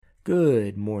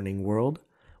Good morning, world.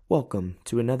 Welcome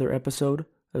to another episode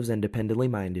of Zendependently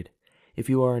Minded. If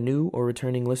you are a new or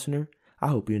returning listener, I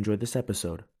hope you enjoyed this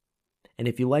episode. And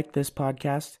if you like this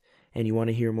podcast and you want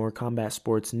to hear more combat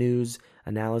sports news,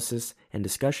 analysis, and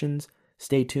discussions,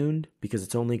 stay tuned because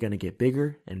it's only going to get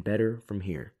bigger and better from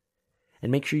here.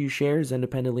 And make sure you share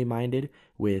Zendependently Minded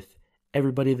with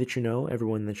everybody that you know,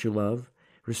 everyone that you love,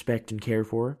 respect, and care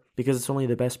for, because it's only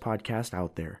the best podcast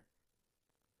out there.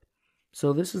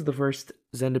 So this is the first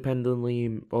this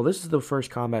is the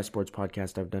first combat sports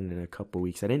podcast I've done in a couple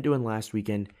weeks. I didn't do one last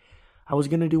weekend. I was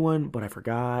going to do one, but I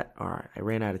forgot, or I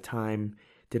ran out of time,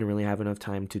 didn't really have enough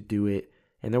time to do it,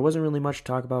 and there wasn't really much to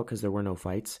talk about because there were no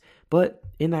fights. But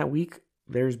in that week,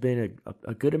 there's been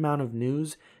a good amount of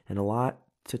news and a lot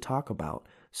to talk about.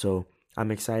 So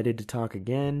I'm excited to talk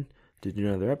again, to do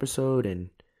another episode, and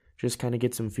just kind of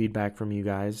get some feedback from you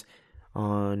guys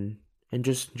on... and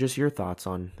just your thoughts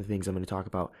on the things I'm going to talk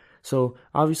about. So,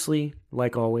 obviously,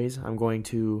 like always, I'm going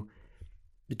to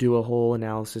do a whole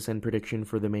analysis and prediction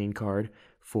for the main card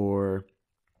for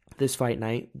this fight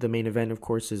night. The main event, of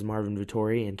course, is Marvin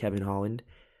Vettori and Kevin Holland.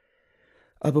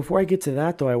 Before I get to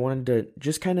that, though, I wanted to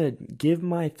just kind of give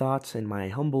my thoughts and my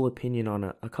humble opinion on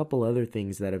a couple other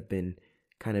things that have been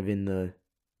kind of in the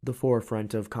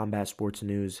forefront of combat sports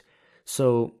news.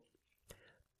 So,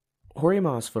 Jorge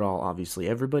Masvidal, obviously,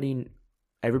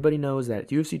 Everybody knows that at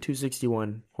UFC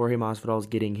 261, Jorge Masvidal is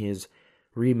getting his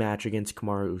rematch against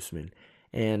Kamaru Usman.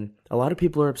 And a lot of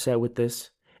people are upset with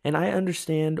this. And I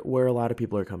understand where a lot of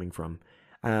people are coming from.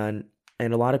 And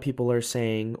a lot of people are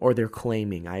saying, or they're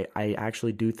claiming, I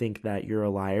actually do think that you're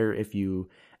a liar if you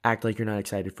act like you're not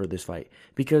excited for this fight.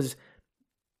 Because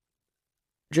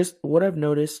just what I've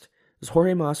noticed is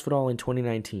Jorge Masvidal in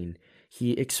 2019,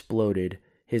 he exploded.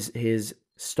 His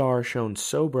star shone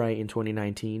so bright in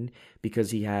 2019 because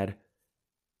he had,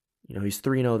 he's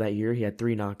 3-0 that year. He had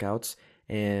 3 knockouts,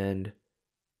 and,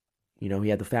 he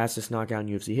had the fastest knockout in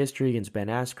UFC history against Ben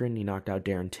Askren. He knocked out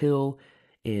Darren Till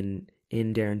in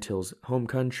Darren Till's home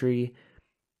country.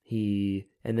 And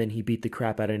then he beat the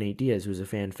crap out of Nate Diaz, who was a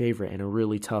fan favorite and a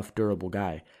really tough, durable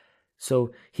guy.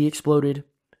 So he exploded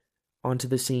onto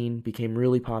the scene, became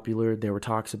really popular. There were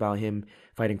talks about him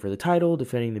fighting for the title,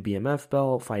 defending the BMF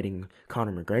belt, fighting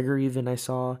Conor McGregor even, I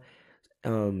saw.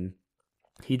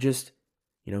 He just,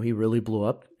 he really blew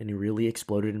up and he really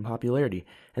exploded in popularity.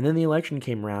 And then the election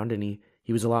came around and he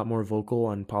was a lot more vocal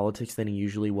on politics than he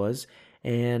usually was.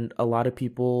 And a lot of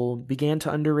people began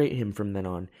to underrate him from then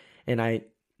on. And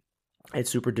it's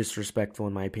super disrespectful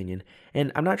in my opinion.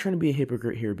 And I'm not trying to be a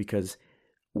hypocrite here because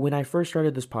when I first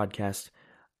started this podcast,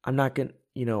 I'm not going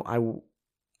to,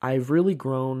 I've really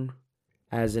grown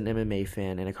as an MMA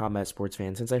fan and a combat sports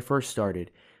fan since I first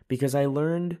started because I've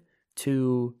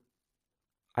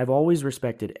always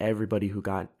respected everybody who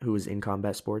was in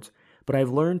combat sports, but I've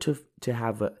learned to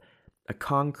have a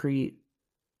concrete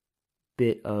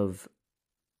bit of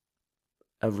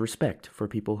respect for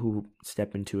people who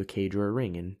step into a cage or a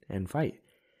ring and fight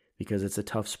because it's a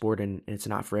tough sport and it's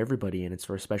not for everybody and it's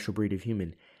for a special breed of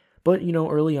human. But,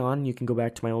 early on, you can go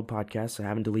back to my old podcasts. I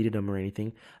haven't deleted them or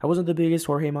anything. I wasn't the biggest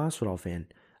Jorge Masvidal fan.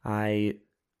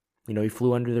 He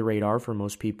flew under the radar for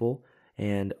most people.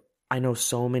 And I know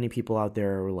so many people out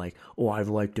there are like, oh, I've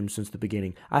liked him since the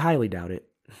beginning. I highly doubt it.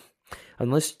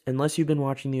 Unless you've been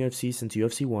watching the UFC since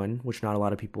UFC 1, which not a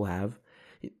lot of people have.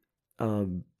 He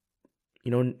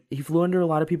flew under a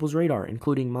lot of people's radar,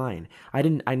 including mine. I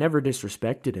never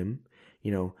disrespected him.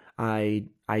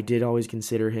 I did always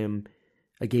consider him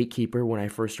a gatekeeper when I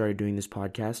first started doing this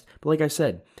podcast. But like I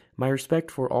said, my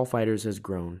respect for all fighters has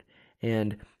grown.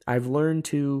 And I've learned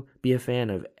to be a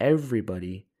fan of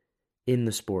everybody in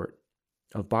the sport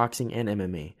of boxing and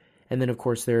MMA. And then, of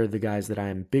course, there are the guys that I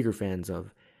am bigger fans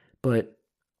of. But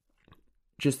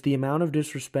just the amount of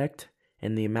disrespect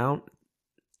and the amount,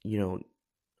 of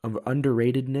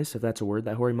underratedness, if that's a word,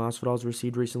 that Jorge Masvidal has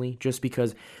received recently, just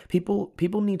because people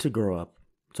need to grow up.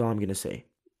 That's all I'm going to say.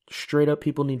 Straight up,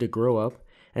 people need to grow up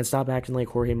and stop acting like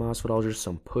Jorge Masvidal is just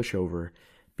some pushover,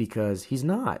 because he's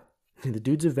not. The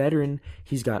dude's a veteran.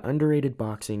 He's got underrated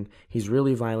boxing. He's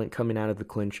really violent coming out of the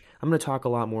clinch. I'm going to talk a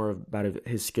lot more about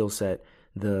his skill set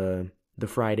the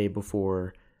Friday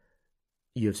before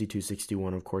UFC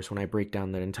 261, of course, when I break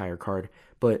down that entire card.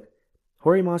 But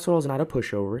Jorge Masvidal is not a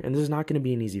pushover, and this is not going to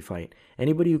be an easy fight.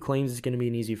 Anybody who claims it's going to be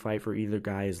an easy fight for either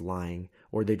guy is lying,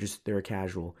 or they're a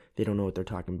casual. They don't know what they're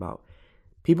talking about.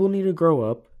 People need to grow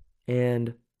up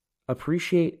and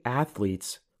appreciate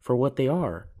athletes for what they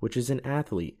are, which is an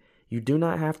athlete. You do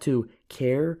not have to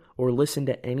care or listen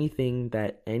to anything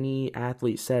that any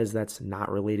athlete says that's not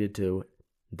related to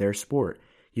their sport.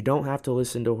 You don't have to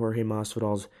listen to Jorge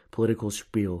Masvidal's political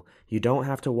spiel. You don't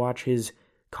have to watch his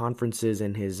conferences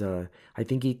and his I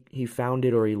think he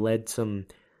founded or he led some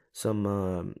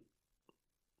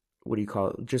what do you call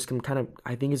it? Just some kind of,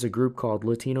 I think it's a group called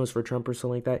Latinos for Trump or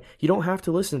something like that. You don't have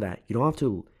to listen to that. You don't have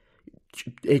to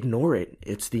ignore it.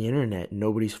 It's the internet.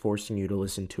 Nobody's forcing you to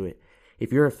listen to it.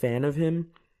 If you're a fan of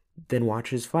him, then watch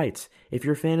his fights. If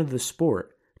you're a fan of the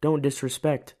sport, don't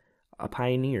disrespect a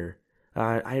pioneer.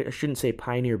 I shouldn't say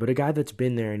pioneer, but a guy that's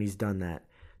been there and he's done that.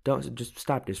 Don't just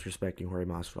stop disrespecting Jorge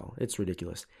Masvidal. It's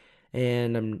ridiculous.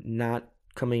 And I'm not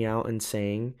coming out and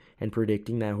saying and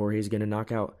predicting that Jorge's going to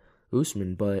knock out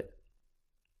Usman, but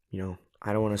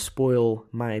I don't want to spoil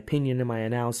my opinion and my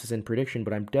analysis and prediction,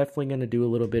 but I'm definitely going to do a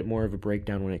little bit more of a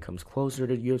breakdown when it comes closer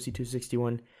to UFC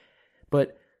 261.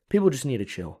 But people just need to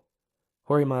chill.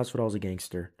 Jorge Masvidal's a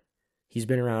gangster. He's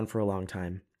been around for a long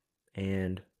time,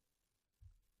 and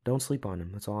don't sleep on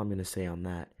him. That's all I'm going to say on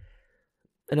that.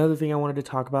 Another thing I wanted to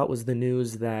talk about was the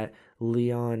news that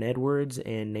Leon Edwards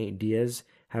and Nate Diaz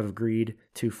have agreed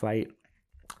to fight.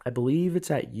 I believe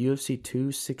it's at UFC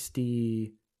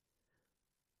 260.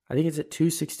 I think it's at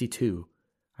 262.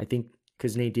 I think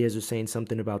because Nate Diaz was saying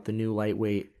something about the new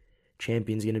lightweight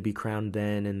champion's going to be crowned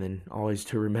then, and then always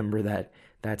to remember that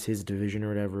that's his division or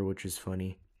whatever, which is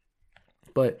funny.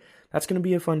 But that's going to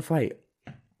be a fun fight.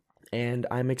 And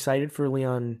I'm excited for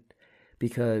Leon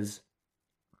because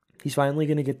he's finally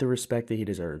going to get the respect that he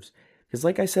deserves. Because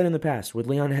like I said in the past, with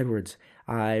Leon Edwards,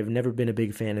 I've never been a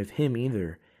big fan of him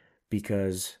either.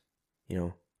 Because,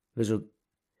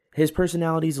 his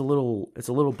personality's a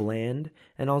little bland.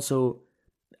 And also,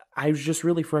 I was just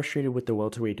really frustrated with the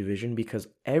welterweight division because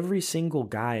every single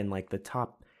guy in like the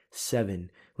top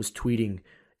 7 was tweeting.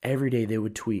 Every day they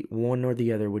would tweet. One or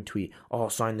the other would tweet, "Oh,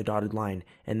 sign the dotted line."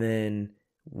 And then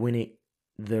when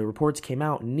the reports came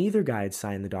out, neither guy had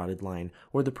signed the dotted line.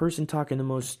 Or the person talking the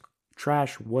most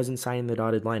trash wasn't signing the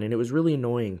dotted line. And it was really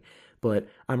annoying. But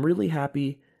I'm really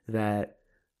happy that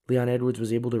Leon Edwards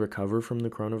was able to recover from the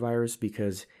coronavirus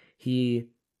because he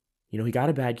got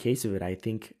a bad case of it. I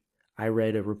think I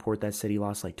read a report that said he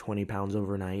lost like 20 pounds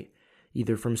overnight,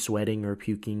 either from sweating or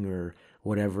puking or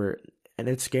whatever. And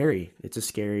it's scary. It's a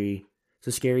scary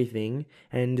thing.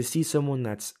 And to see someone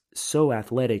that's so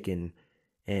athletic and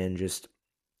just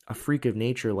a freak of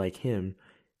nature like him,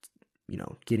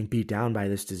 getting beat down by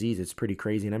this disease, it's pretty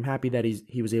crazy. And I'm happy that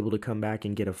he was able to come back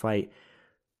and get a fight.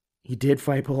 He did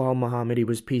fight Bilal Muhammad. He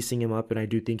was piecing him up, and I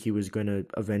do think he was going to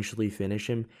eventually finish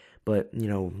him. But,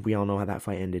 we all know how that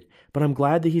fight ended. But I'm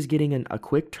glad that he's getting a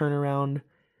quick turnaround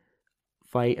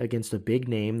fight against a big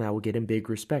name that will get him big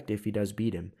respect if he does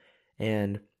beat him.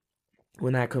 And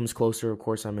when that comes closer, of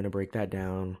course, I'm going to break that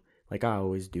down like I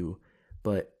always do.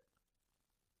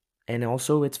 And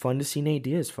also, it's fun to see Nate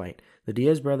Diaz fight. The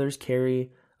Diaz brothers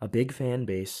carry a big fan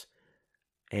base,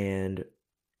 and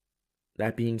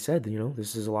that being said,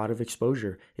 this is a lot of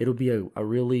exposure. It'll be a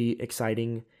really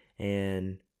exciting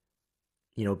and,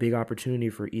 big opportunity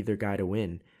for either guy to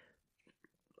win.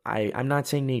 I'm not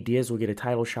saying Nate Diaz will get a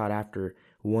title shot after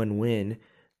one win,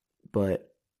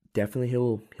 but definitely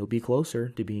he'll be closer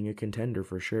to being a contender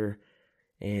for sure.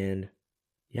 And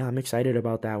yeah, I'm excited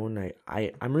about that one.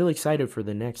 I'm really excited for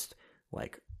the next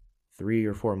 3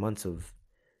 or 4 months of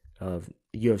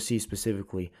UFC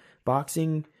specifically.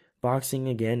 Boxing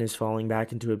again is falling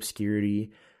back into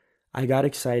obscurity. I got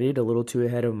excited a little too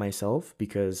ahead of myself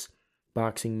because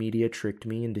boxing media tricked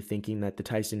me into thinking that the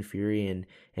Tyson Fury and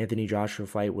Anthony Joshua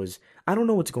fight was, I don't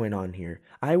know what's going on here.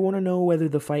 I want to know whether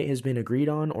the fight has been agreed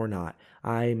on or not.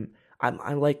 I'm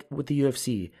like with the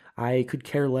UFC. I could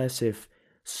care less if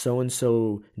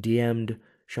so-and-so DM'd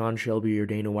Sean Shelby or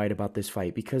Dana White about this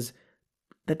fight because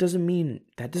that doesn't mean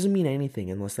anything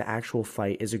unless the actual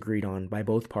fight is agreed on by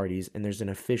both parties and there's an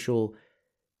official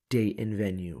date and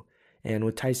venue. And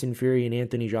with Tyson Fury and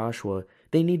Anthony Joshua,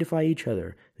 they need to fight each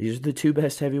other. These are the 2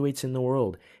 best heavyweights in the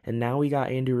world. And now we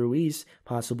got Andy Ruiz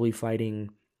possibly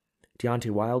fighting Deontay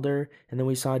Wilder, and then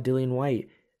we saw Dillian White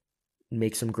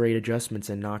make some great adjustments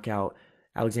and knock out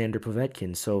Alexander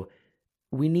Povetkin. So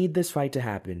we need this fight to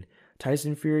happen.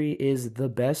 Tyson Fury is the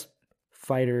best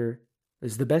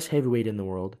heavyweight in the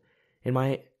world. In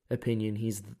my opinion,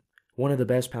 he's one of the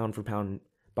best pound-for-pound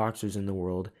boxers in the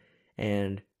world.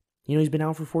 And, he's been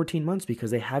out for 14 months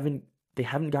because they haven't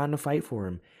gotten a fight for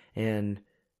him. And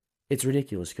it's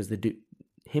ridiculous because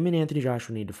him and Anthony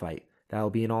Joshua need to fight. That'll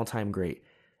be an all-time great.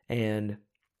 And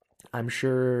I'm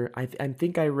sure, I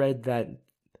think I read that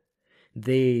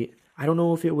I don't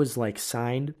know if it was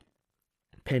signed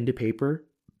pen to paper,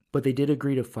 but they did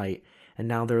agree to fight. And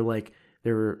now there's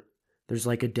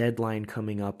a deadline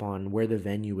coming up on where the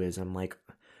venue is. I'm like,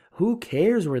 who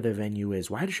cares where the venue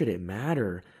is? Why should it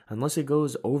matter? Unless it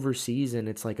goes overseas and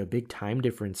it's like a big time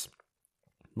difference,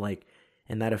 like,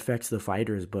 and that affects the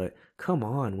fighters. But come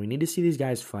on, we need to see these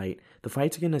guys fight. The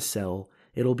fight's going to sell.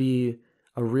 It'll be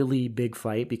a really big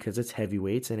fight because it's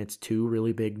heavyweights and it's two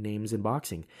really big names in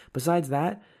boxing. Besides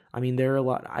that, I mean, there are a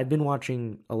lot. I've been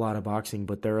watching a lot of boxing,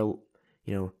 but there are,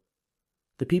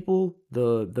 the people,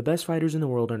 the best fighters in the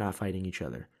world are not fighting each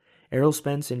other. Errol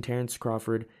Spence and Terence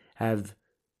Crawford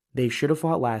they should have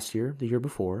fought last year, the year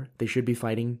before. They should be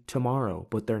fighting tomorrow,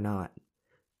 but they're not.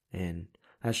 And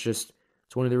it's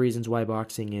one of the reasons why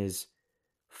boxing is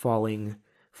falling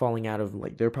out of,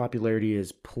 like, their popularity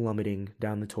is plummeting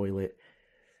down the toilet.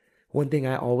 One thing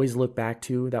I always look back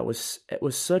to it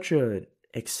was such a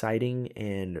exciting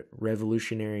and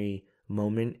revolutionary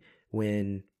moment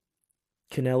when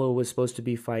Canelo was supposed to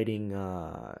be fighting,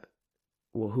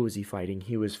 who was he fighting?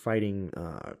 He was fighting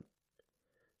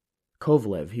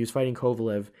Kovalev. He was fighting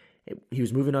Kovalev. He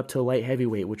was moving up to light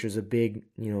heavyweight, which was a big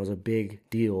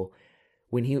deal.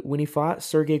 When he fought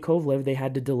Sergey Kovalev, they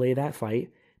had to delay that fight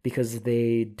because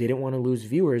they didn't want to lose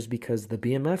viewers because the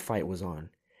BMF fight was on.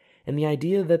 And the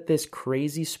idea that this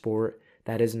crazy sport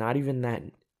that is not even that,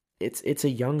 it's a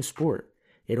young sport.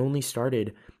 It only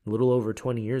started a little over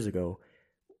 20 years ago.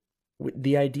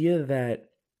 The idea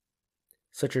that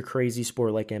such a crazy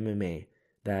sport like MMA,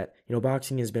 that,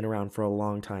 boxing has been around for a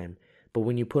long time, but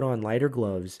when you put on lighter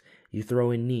gloves, you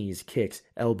throw in knees, kicks,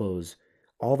 elbows,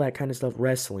 all that kind of stuff,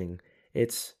 wrestling,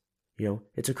 it's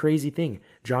a crazy thing.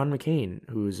 John McCain,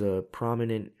 who was a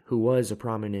prominent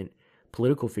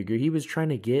political figure, he was trying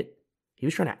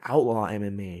to outlaw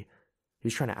MMA. He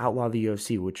was trying to outlaw the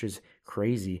UFC, which is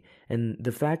crazy. And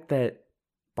the fact that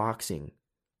boxing,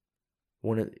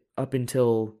 up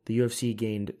until the UFC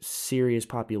gained serious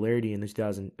popularity in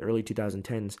the early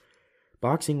 2010s,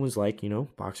 boxing was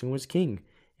boxing was king.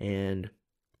 And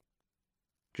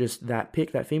just that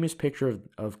famous picture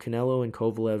of Canelo and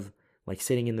Kovalev, like,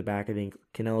 sitting in the back. I think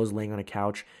Canelo's laying on a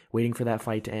couch waiting for that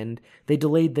fight to end. They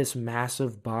delayed this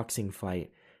massive boxing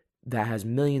fight that has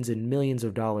millions and millions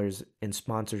of dollars in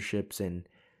sponsorships and,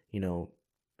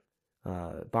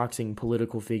 boxing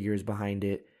political figures behind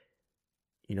it.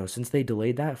 Since they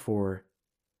delayed that for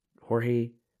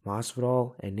Jorge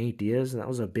Masvidal and Nate Diaz, and that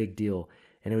was a big deal,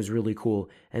 and it was really cool.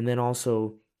 And then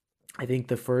also, I think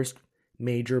the first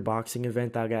major boxing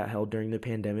event that got held during the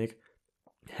pandemic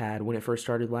when it first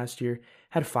started last year,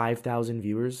 had 5,000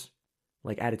 viewers,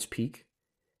 like, at its peak.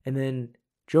 And then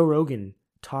Joe Rogan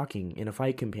talking in a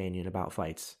Fight Companion about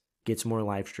fights gets more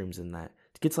live streams than that.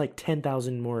 It gets like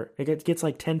 10,000 more. It gets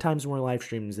like 10 times more live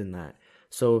streams than that.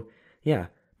 So yeah,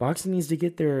 boxing needs to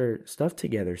get their stuff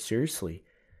together, seriously,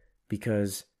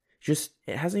 because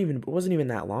it wasn't even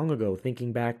that long ago.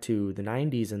 Thinking back to the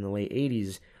 90s and the late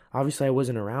 80s, obviously I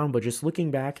wasn't around, but just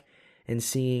looking back and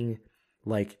seeing,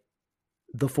 like,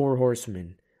 the Four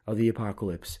Horsemen of the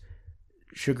Apocalypse: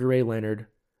 Sugar Ray Leonard,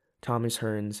 Thomas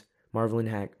Hearns, Marvin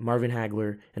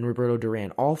Hagler, and Roberto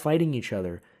Duran, all fighting each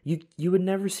other. You would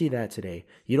never see that today.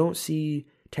 You don't see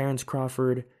Terence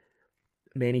Crawford,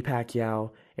 Manny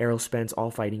Pacquiao, Errol Spence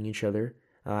all fighting each other.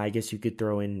 I guess you could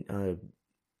throw in,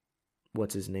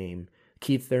 what's his name?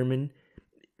 Keith Thurman.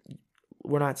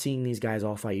 We're not seeing these guys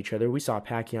all fight each other. We saw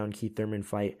Pacquiao and Keith Thurman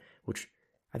fight, which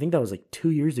I think that was like 2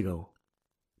 years ago.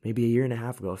 Maybe a year and a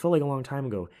half ago. It felt like a long time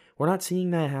ago. We're not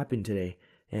seeing that happen today.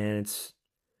 And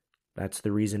that's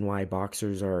the reason why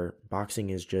boxing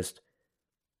is just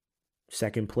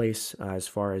second place as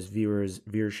far as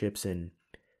viewerships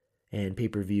and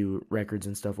pay-per-view records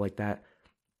and stuff like that.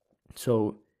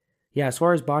 So, yeah, as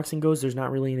far as boxing goes, there's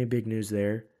not really any big news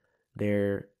there.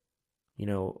 There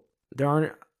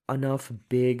aren't enough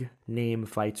big name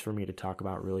fights for me to talk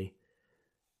about, really.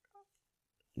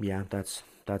 Yeah, that's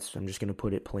I'm just gonna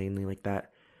put it plainly like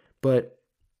that. But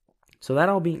so that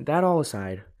all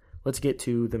aside, let's get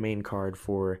to the main card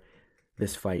for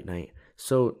this fight night.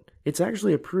 So it's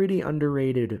actually a pretty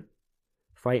underrated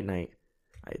fight night.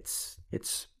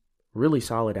 It's really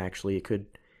solid, actually.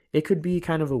 It could be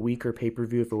kind of a weaker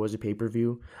pay-per-view if it was a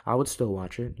pay-per-view. I would still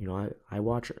watch it. I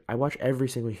watch every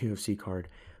single UFC card.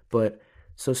 But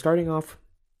so starting off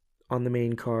on the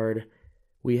main card,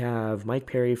 we have Mike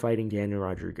Perry fighting Daniel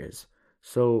Rodriguez.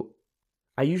 So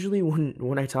I usually,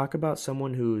 when I talk about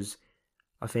someone who's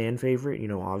a fan favorite,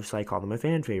 obviously I call them a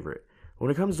fan favorite.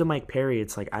 When it comes to Mike Perry,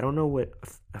 it's like, I don't know what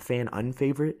a fan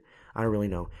unfavorite. I don't really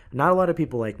know. Not a lot of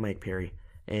people like Mike Perry,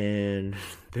 and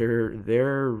there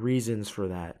are reasons for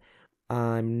that.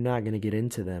 I'm not going to get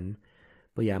into them.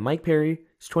 But yeah, Mike Perry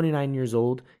is 29 years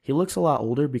old. He looks a lot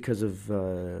older because of,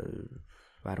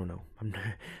 I don't know.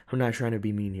 I'm not trying to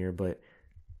be mean here, but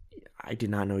I did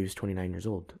not know he was 29 years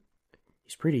old.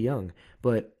 He's pretty young,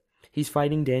 but he's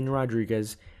fighting Daniel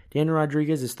Rodriguez. Daniel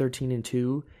Rodriguez is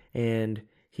 13-2, and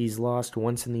he's lost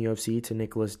once in the UFC to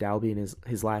Nicholas Dalby in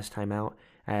his last time out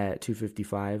at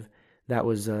 255. That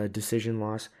was a decision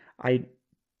loss. I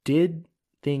did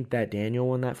think that Daniel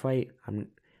won that fight,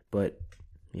 but,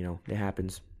 it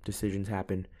happens. Decisions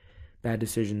happen. Bad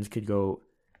decisions could go,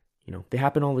 they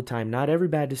happen all the time. Not every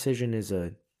bad decision is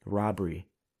a robbery.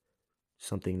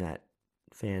 Something that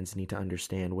fans need to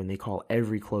understand when they call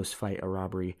every close fight a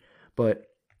robbery. But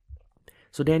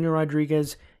so Daniel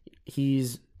Rodriguez,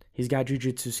 he's got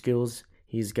jiu-jitsu skills.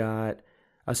 He's got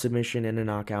a submission and a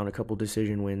knockout and a couple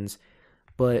decision wins.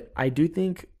 But I do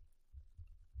think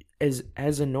as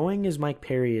annoying as Mike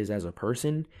Perry is as a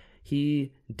person,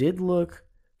 he did look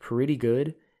pretty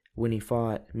good when he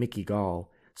fought Mickey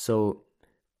Gall. So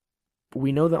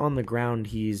we know that on the ground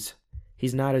he's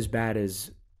not as bad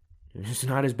as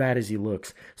he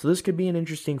looks. So this could be an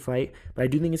interesting fight, but I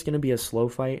do think it's going to be a slow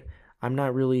fight. I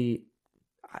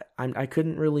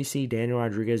couldn't really see Daniel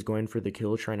Rodriguez going for the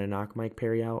kill, trying to knock Mike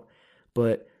Perry out,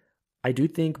 but I do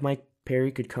think Mike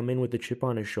Perry could come in with a chip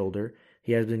on his shoulder.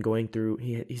 He has been going through,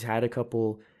 he's had a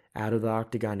couple out of the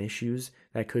octagon issues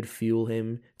that could fuel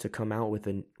him to come out with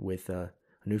a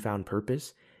newfound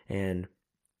purpose and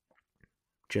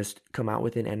just come out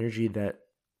with an energy that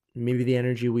maybe the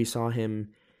energy we saw him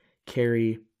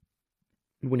carry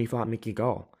when he fought Mickey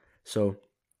Gall. So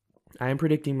I am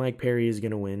predicting Mike Perry is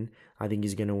going to win. I think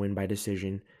he's going to win by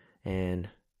decision and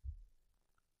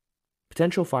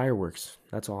potential fireworks.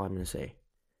 That's all I'm going to say.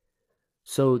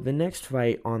 So the next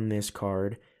fight on this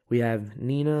card, we have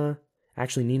Nina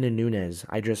Nunes.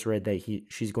 I just read that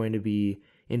she's going to be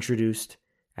introduced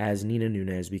as Nina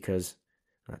Nunes because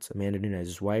that's Amanda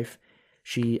Nunes' wife.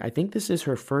 I think this is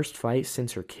her first fight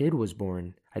since her kid was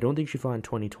born. I don't think she fought in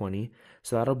 2020,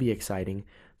 so that'll be exciting.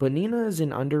 But Nina is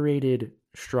an underrated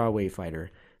strawweight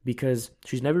fighter because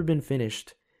she's never been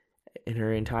finished in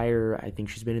her entire, I think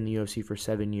she's been in the UFC for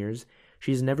 7 years.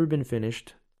 She's never been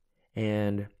finished,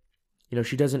 and,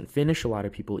 she doesn't finish a lot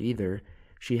of people either.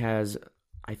 She has,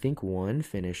 I think, one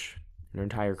finish in her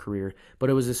entire career, but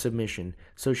it was a submission.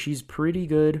 So she's pretty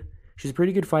good. She's a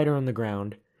pretty good fighter on the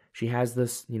ground. She has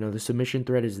this, the submission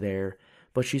threat is there,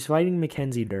 but she's fighting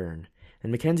Mackenzie Dern.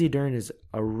 And Mackenzie Dern is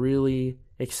a really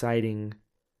exciting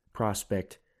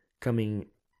prospect coming,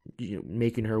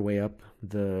 making her way up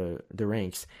the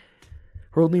ranks.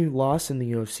 Her only loss in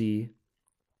the UFC,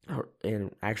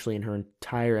 and actually in her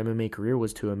entire MMA career,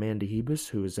 was to Amanda Hebus,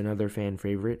 who is another fan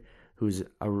favorite, who's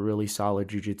a really solid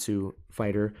jiu-jitsu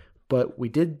fighter. But we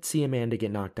did see Amanda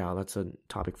get knocked out. That's a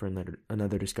topic for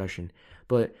another discussion.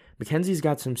 But Mackenzie's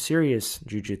got some serious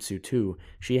jiu-jitsu too.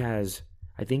 She has,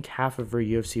 I think, half of her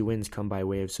UFC wins come by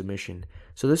way of submission.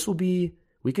 So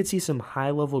we could see some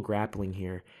high-level grappling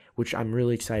here, which I'm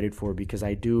really excited for because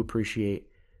I do appreciate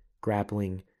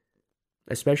grappling,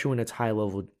 especially when it's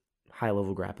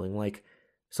high-level grappling. Like,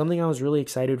 something I was really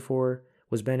excited for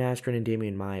was Ben Askren and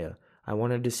Damian Maia. I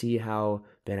wanted to see how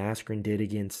Ben Askren did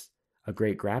against a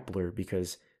great grappler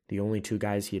because the only two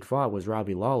guys he had fought was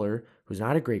Robbie Lawler, who's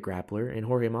not a great grappler, and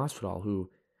Jorge Masvidal, who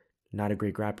not a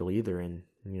great grappler either. And,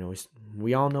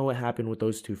 we all know what happened with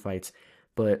those two fights,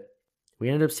 but we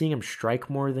ended up seeing him strike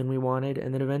more than we wanted,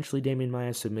 and then eventually Damian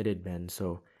Maia submitted Ben,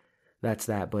 so that's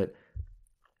that. But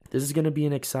this is going to be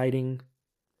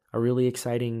a really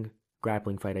exciting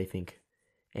grappling fight, I think.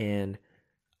 And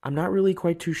I'm not really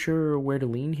quite too sure where to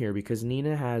lean here because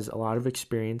Nina has a lot of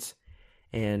experience,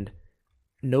 and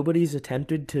nobody's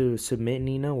attempted to submit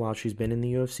Nina while she's been in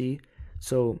the UFC,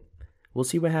 so we'll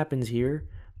see what happens here.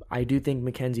 I do think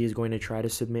Mackenzie is going to try to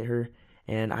submit her,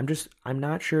 and I'm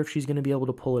not sure if she's going to be able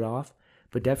to pull it off,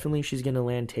 but definitely she's going to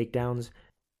land takedowns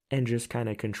and just kind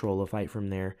of control a fight from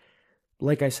there.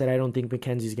 Like I said, I don't think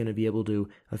Mackenzie's going to be able to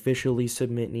officially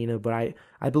submit Nina, but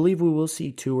I believe we will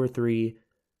see 2 or 3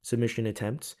 submission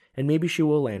attempts, and maybe she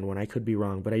will land one. I could be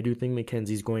wrong, but I do think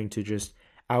Mackenzie's going to just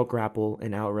out-grapple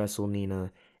and out-wrestle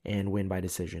Nina and win by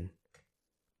decision.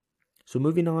 So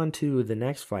moving on to the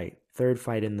next fight, third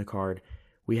fight in the card,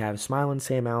 we have Smilin'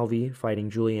 Sam Alvey fighting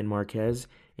Julian Marquez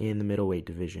in the middleweight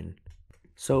division.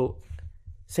 So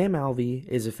Sam Alvey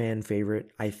is a fan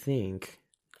favorite, I think.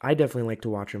 I definitely like to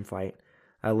watch him fight.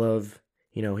 I love,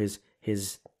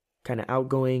 his kind of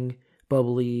outgoing,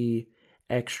 bubbly,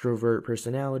 extrovert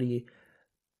personality,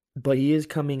 but he is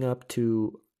coming up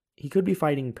to, he could be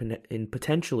fighting in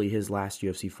potentially his last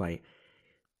UFC fight.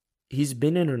 He's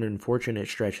been in an unfortunate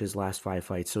stretch his last 5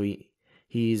 fights, so he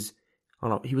was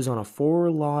on a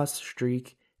 4-loss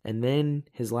streak, and then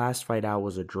his last fight out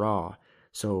was a draw.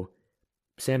 So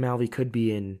Sam Alvey could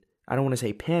be in I don't want to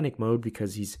say panic mode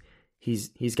because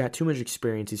he's got too much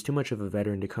experience. He's too much of a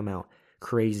veteran to come out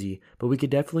crazy. But we could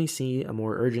definitely see a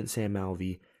more urgent Sam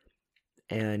Alvey.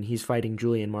 And he's fighting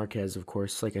Julian Marquez, of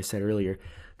course, like I said earlier.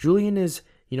 Julian is,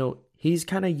 he's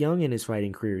kind of young in his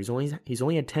fighting career. He's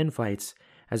only had 10 fights,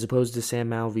 as opposed to Sam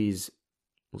Alvey's,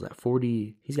 was that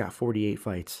 40? He's got 48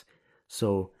 fights.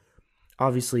 So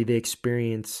obviously the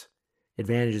experience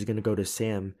advantage is going to go to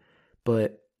Sam.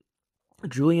 But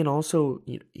Julian also,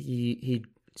 he's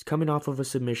coming off of a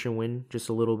submission win just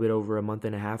a little bit over a month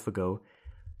and a half ago.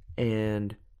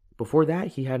 And before that,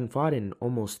 he hadn't fought in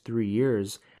almost 3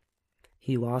 years.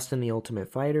 He lost in the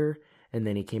Ultimate Fighter, and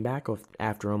then he came back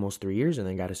after almost 3 years and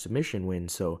then got a submission win.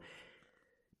 So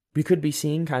we could be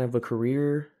seeing kind of a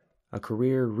career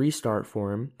restart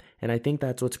for him, and I think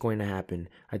that's what's going to happen.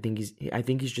 I think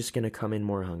he's just going to come in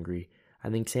more hungry. I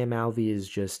think Sam Alvey is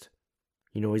just,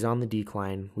 he's on the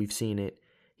decline. We've seen it.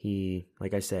 He,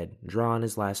 like I said, draw in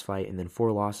his last fight and then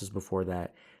 4 losses before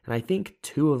that. And I think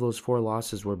 2 of those 4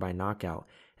 losses were by knockout.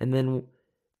 And then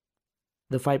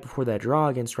the fight before that draw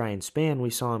against Ryan Spann,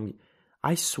 we saw him,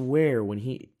 I swear, when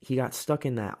he got stuck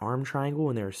in that arm triangle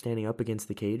when they were standing up against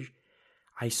the cage,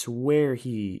 I swear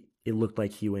it looked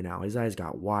like he went out. His eyes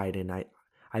got wide, and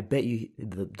I bet you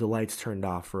the lights turned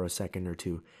off for a second or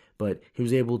two. But he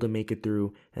was able to make it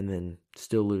through and then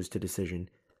still lose to decision,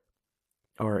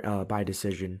 or by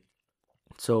decision.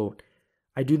 So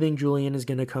I do think Julian is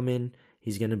going to come in.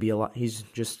 He's going to be he's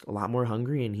just a lot more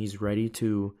hungry, and he's ready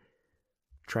to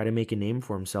try to make a name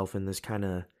for himself in this kind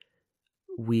of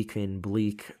weak and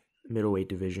bleak middleweight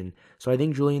division. So I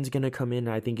think Julian's going to come in.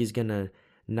 I think he's going to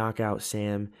knock out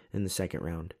Sam in the second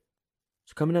round.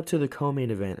 So coming up to the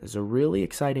co-main event is a really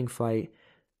exciting fight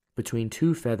between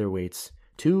 2 featherweights.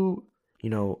 Two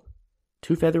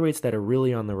featherweights that are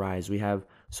really on the rise. We have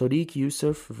Sodiq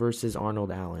Yusuff versus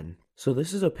Arnold Allen. So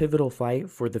this is a pivotal fight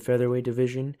for the featherweight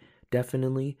division,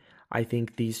 definitely. I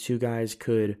think these 2 guys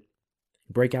could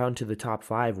break out into the top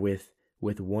 5 with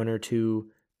 1 or 2,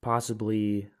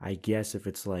 possibly, I guess if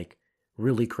it's like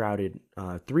really crowded,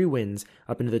 3 wins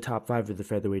up into the top 5 of the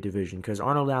featherweight division, because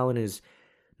Arnold Allen is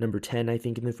number 10, I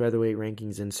think, in the featherweight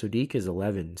rankings, and Sodiq is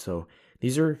 11. So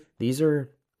these are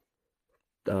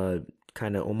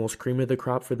kind of almost cream of the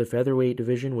crop for the featherweight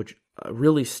division, which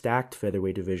really stacked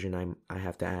featherweight division, I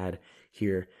have to add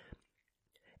here.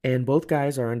 And both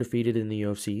guys are undefeated in the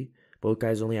UFC. Both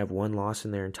guys only have 1 loss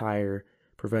in their entire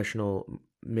professional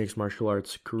mixed martial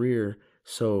arts career.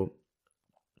 So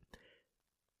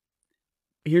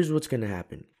here's what's going to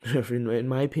happen. In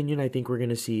my opinion, I think we're going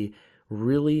to see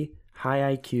really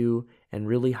high IQ and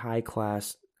really high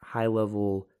class, high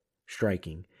level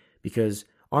striking, because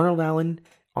Arnold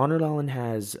Allen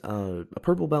has a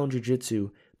purple belt in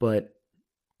jiu-jitsu, but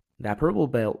that purple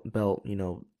belt,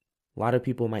 a lot of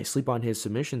people might sleep on his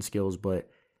submission skills, but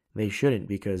they shouldn't,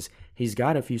 because he's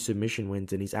got a few submission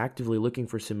wins and he's actively looking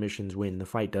for submissions when the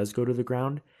fight does go to the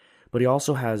ground. But he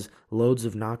also has loads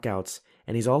of knockouts,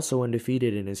 and he's also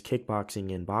undefeated in his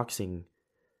kickboxing and boxing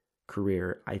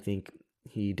career. I think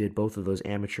he did both of those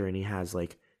amateur, and he has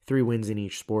like 3 wins in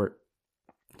each sport.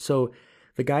 So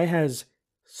the guy has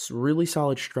really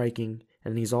solid striking,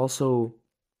 and he's also,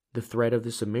 the threat of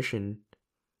the submission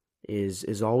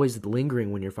is always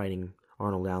lingering when you're fighting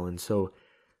Arnold Allen. So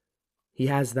he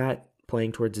has that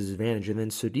playing towards his advantage. And then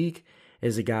Sodiq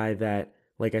is a guy that,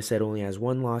 like I said, only has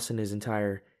 1 loss in his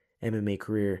entire MMA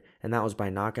career, and that was by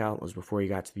knockout. It was before he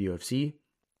got to the UFC.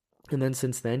 And then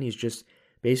since then, he's just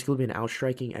basically been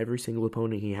outstriking every single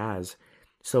opponent he has.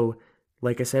 So,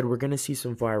 like I said, we're going to see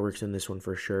some fireworks in this one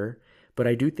for sure. But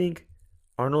I do think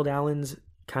Arnold Allen's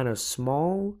kind of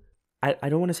small. I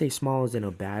don't want to say small as in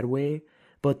a bad way,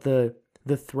 but the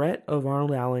threat of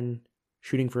Arnold Allen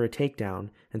shooting for a takedown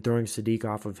and throwing Sodiq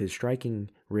off of his striking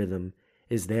rhythm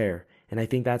is there. And I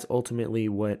think that's ultimately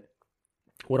what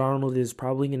Arnold is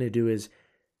probably going to do, is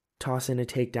toss in a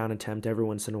takedown attempt every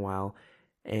once in a while.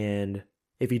 And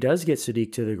if he does get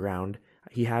Sodiq to the ground,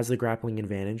 he has the grappling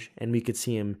advantage, and we could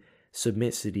see him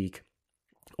submit Sodiq,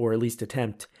 or at least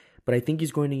attempt. But I think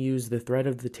he's going to use the threat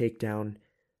of the takedown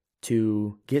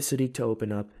to get Sodiq to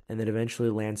open up and then eventually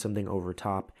land something over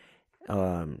top,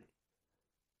 or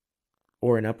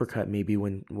an uppercut maybe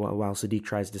while Sodiq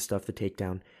tries to stuff the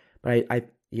takedown. But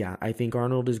I think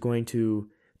Arnold is going to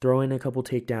throw in a couple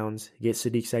takedowns, get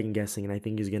Sodiq second guessing, and I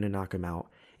think he's going to knock him out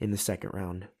in the second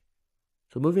round.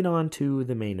 So moving on to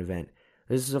the main event.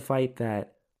 This is a fight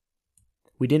that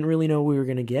we didn't really know we were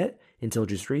going to get until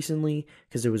just recently,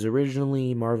 because it was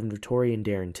originally Marvin Vettori and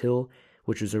Darren Till,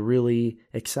 which was a really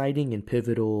exciting and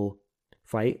pivotal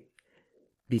fight.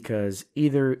 because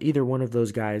either one of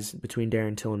those guys between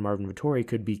Darren Till and Marvin Vettori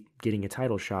could be getting a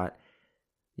title shot.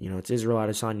 It's Israel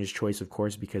Adesanya's choice, of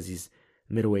course, because he's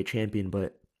middleweight champion,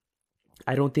 but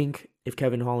I don't think if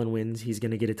Kevin Holland wins, he's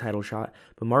going to get a title shot.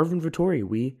 But Marvin Vettori,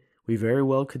 we very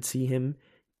well could see him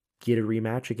get a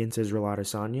rematch against Israel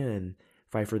Adesanya and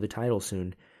fight for the title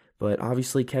soon. But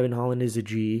obviously, Kevin Holland is a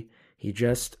G. He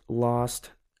just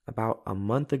lost about a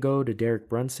month ago to Derek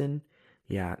Brunson.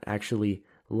 Yeah, actually,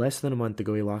 less than a month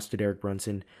ago, he lost to Derek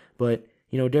Brunson. But,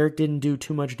 Derek didn't do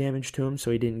too much damage to him,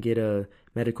 so he didn't get a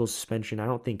medical suspension, I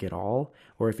don't think at all.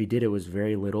 Or if he did, it was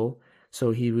very little.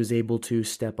 So he was able to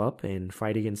step up and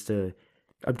fight against a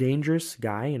dangerous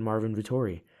guy in Marvin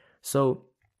Vettori. So,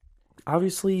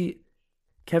 obviously,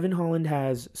 Kevin Holland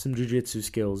has some jiu-jitsu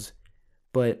skills,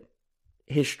 but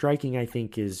his striking, I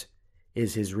think, is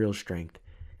his real strength.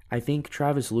 I think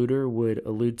Travis Lutter would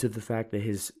allude to the fact that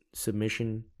his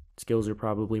submission skills are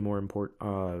probably more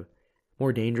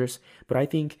dangerous, but I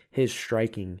think his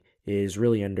striking is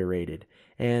really underrated.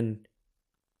 And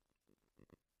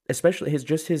especially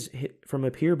his from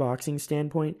a pure boxing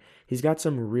standpoint, he's got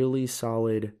some really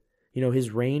solid,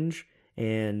 his range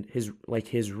and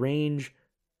his range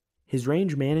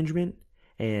management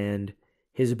and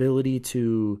his ability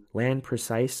to land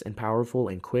precise and powerful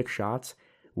and quick shots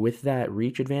with that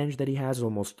reach advantage that he has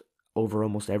over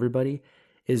almost everybody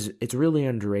it's really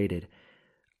underrated.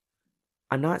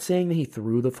 I'm not saying that he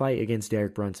threw the fight against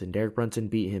Derek Brunson. Derek Brunson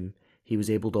beat him. He was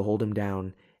able to hold him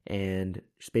down and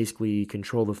just basically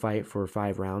control the fight for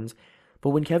 5 rounds.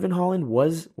 But when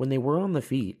they were on the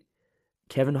feet,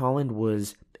 Kevin Holland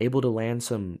was able to land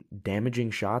some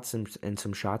damaging shots and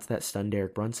some shots that stunned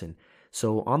Derek Brunson.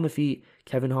 So on the feet,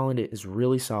 Kevin Holland is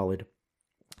really solid.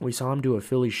 We saw him do a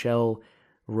Philly shell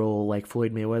roll like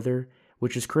Floyd Mayweather,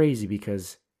 which is crazy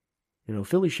because,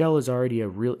 Philly shell is already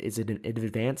an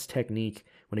advanced technique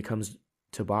when it comes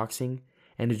to boxing.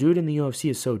 And to do it in the UFC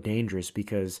is so dangerous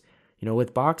because,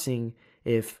 with boxing,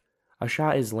 if a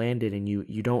shot is landed and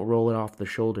you don't roll it off the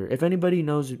shoulder, if you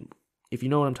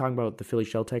know what I'm talking about, the Philly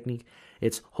shell technique,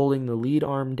 it's holding the lead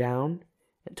arm down,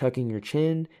 tucking your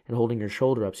chin, and holding your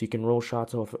shoulder up, so you can roll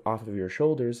shots off of your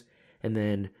shoulders, and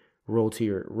then roll to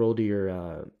your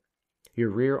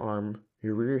rear arm,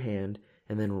 your rear hand,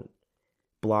 and then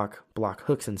block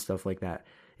hooks and stuff like that.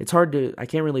 I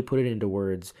can't really put it into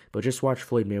words, but just watch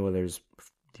Floyd Mayweather's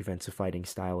defensive fighting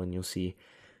style, and you'll see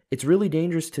it's really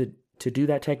dangerous to do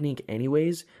that technique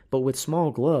anyways. But with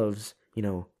small gloves,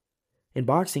 in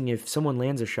boxing, if someone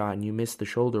lands a shot and you miss the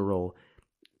shoulder roll,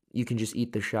 you can just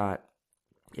eat the shot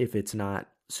if it's not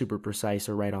super precise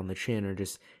or right on the chin or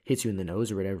just hits you in the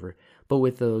nose or whatever. But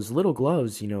with those little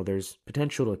gloves, there's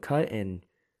potential to cut and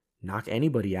knock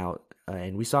anybody out.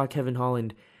 And we saw Kevin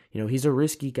Holland, he's a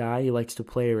risky guy. He likes to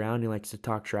play around. He likes to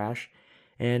talk trash.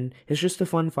 And it's just a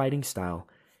fun fighting style.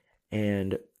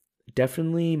 And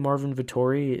definitely Marvin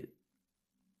Vettori,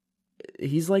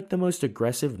 he's like the most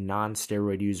aggressive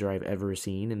non-steroid user I've ever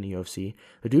seen in the UFC.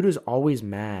 The dude is always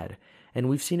mad. And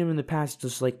we've seen him in the past,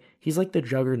 he's like the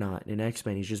Juggernaut in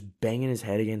X-Men. He's just banging his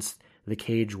head against the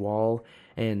cage wall.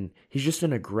 And he's just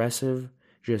an aggressive,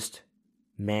 just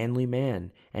manly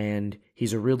man. And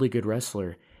he's a really good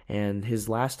wrestler. And his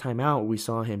last time out, we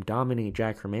saw him dominate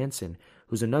Jack Hermanson,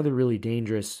 who's another really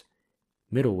dangerous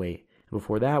middleweight.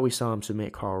 Before that, we saw him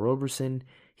submit Carl Roberson.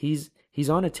 He's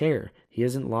on a tear. He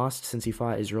hasn't lost since he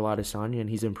fought Israel Adesanya, and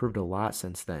he's improved a lot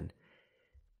since then.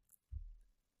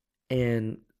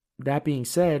 And that being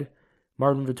said,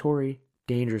 Marvin Vettori,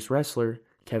 dangerous wrestler.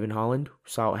 Kevin Holland,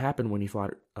 saw what happened when he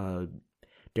fought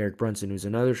Derek Brunson, who's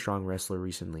another strong wrestler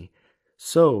recently.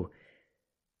 So,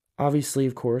 obviously,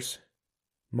 of course,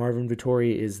 Marvin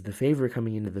Vettori is the favorite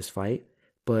coming into this fight,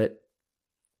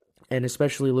 and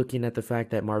especially looking at the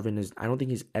fact that I don't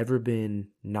think he's ever been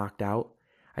knocked out.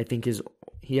 I think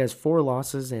he has 4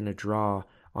 losses and a draw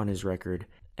on his record,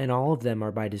 and all of them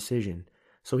are by decision.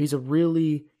 So he's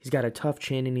got a tough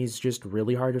chin, and he's just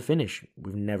really hard to finish.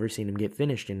 We've never seen him get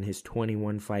finished in his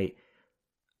 21 fight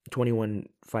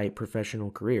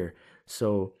professional career.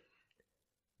 So,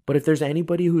 but if there's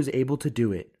anybody who's able to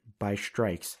do it by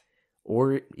strikes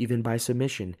or even by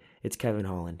submission, it's Kevin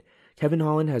Holland. Kevin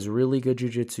Holland has really good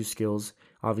jiu-jitsu skills.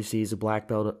 Obviously, he's a black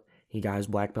belt. He got his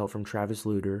black belt from Travis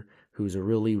Lutter, who's a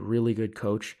really, really good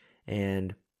coach,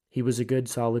 and he was a good,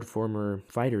 solid former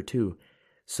fighter too.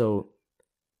 So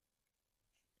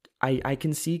I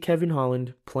can see Kevin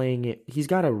Holland playing it. He's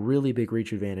got a really big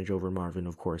reach advantage over Marvin,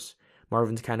 of course.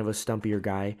 Marvin's kind of a stumpier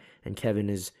guy, and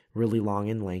Kevin is really long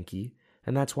and lanky,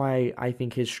 and that's why I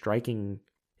think his striking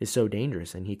is so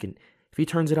dangerous, and if he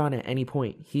turns it on at any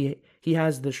point, he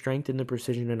has the strength and the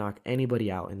precision to knock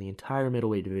anybody out in the entire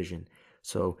middleweight division.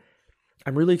 So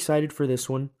I'm really excited for this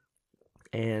one,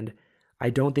 and I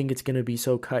don't think it's going to be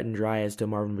so cut and dry as to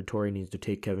Marvin Vettori needs to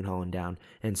take Kevin Holland down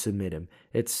and submit him.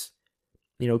 It's,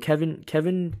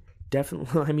 Kevin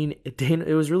definitely, I mean,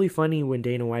 it was really funny when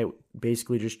Dana White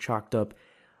basically just chalked up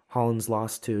Holland's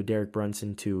loss to Derek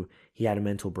Brunson to he had a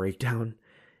mental breakdown.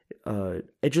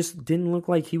 It just didn't look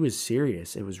like he was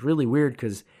serious. It was really weird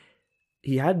because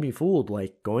he had me fooled.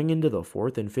 Like, going into the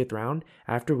 4th and 5th round,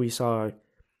 after we saw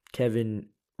Kevin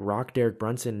rock Derek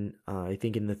Brunson, I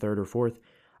think in the 3rd or 4th,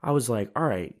 I was like, all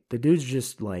right, the dude's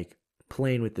just like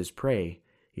playing with this prey.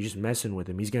 He's just messing with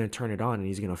him. He's going to turn it on and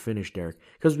he's going to finish Derek.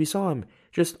 Because we saw him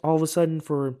just all of a sudden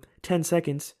for 10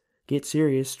 seconds get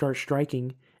serious, start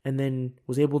striking, and then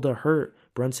was able to hurt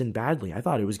Brunson badly. I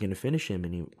thought it was going to finish him,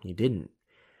 and he didn't.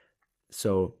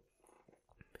 So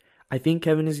I think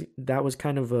that was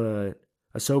kind of a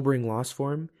sobering loss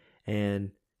for him.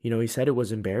 And, he said it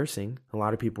was embarrassing. A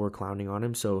lot of people were clowning on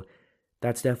him. So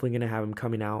that's definitely going to have him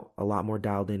coming out a lot more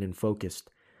dialed in and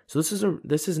focused. So this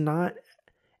is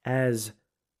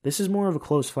more of a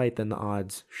close fight than the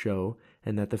odds show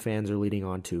and that the fans are leading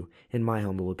on to, in my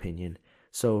humble opinion.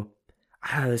 So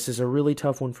this is a really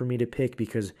tough one for me to pick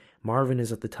because Marvin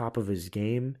is at the top of his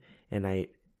game, and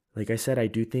like I said, I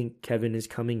do think Kevin is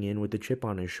coming in with a chip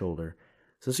on his shoulder.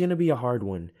 So it's going to be a hard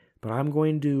one, but I'm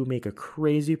going to make a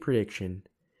crazy prediction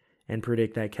and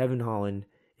predict that Kevin Holland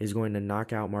is going to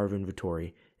knock out Marvin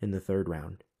Vettori in the 3rd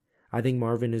round. I think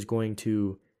Marvin is going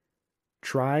to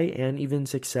try and even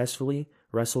successfully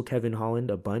wrestle Kevin Holland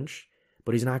a bunch,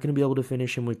 but he's not going to be able to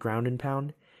finish him with ground and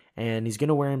pound, and he's going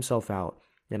to wear himself out.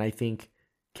 And I think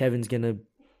Kevin,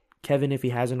 if he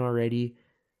hasn't already,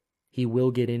 he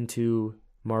will get into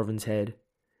Marvin's head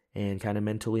and kind of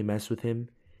mentally mess with him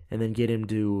and then get him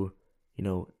to,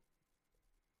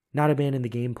 not abandon the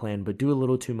game plan, but do a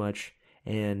little too much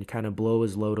and kind of blow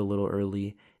his load a little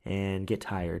early and get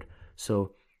tired.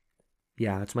 So,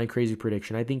 yeah, that's my crazy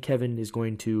prediction. I think Kevin is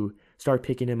going to start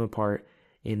picking him apart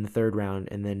in the 3rd round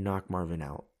and then knock Marvin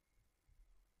out.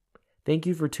 Thank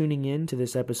you for tuning in to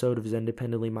this episode of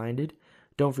Zendependently Minded.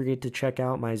 Don't forget to check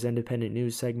out my Zendependent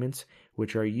news segments,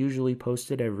 which are usually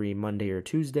posted every Monday or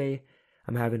Tuesday.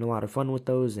 I'm having a lot of fun with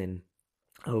those, and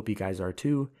I hope you guys are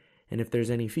too. And if there's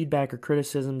any feedback or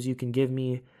criticisms you can give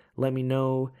me, let me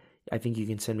know. I think you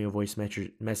can send me a voice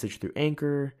message through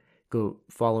Anchor. Go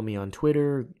follow me on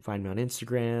Twitter, find me on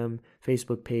Instagram,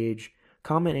 Facebook page,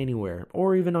 comment anywhere,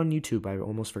 or even on YouTube. I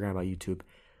almost forgot about YouTube.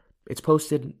 It's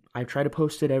posted. I try to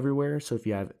post it everywhere, so if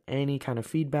you have any kind of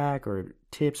feedback or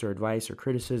tips or advice or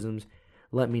criticisms,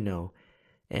 let me know.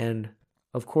 And,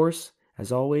 of course,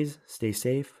 as always, stay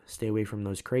safe, stay away from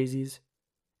those crazies,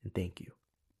 and thank you.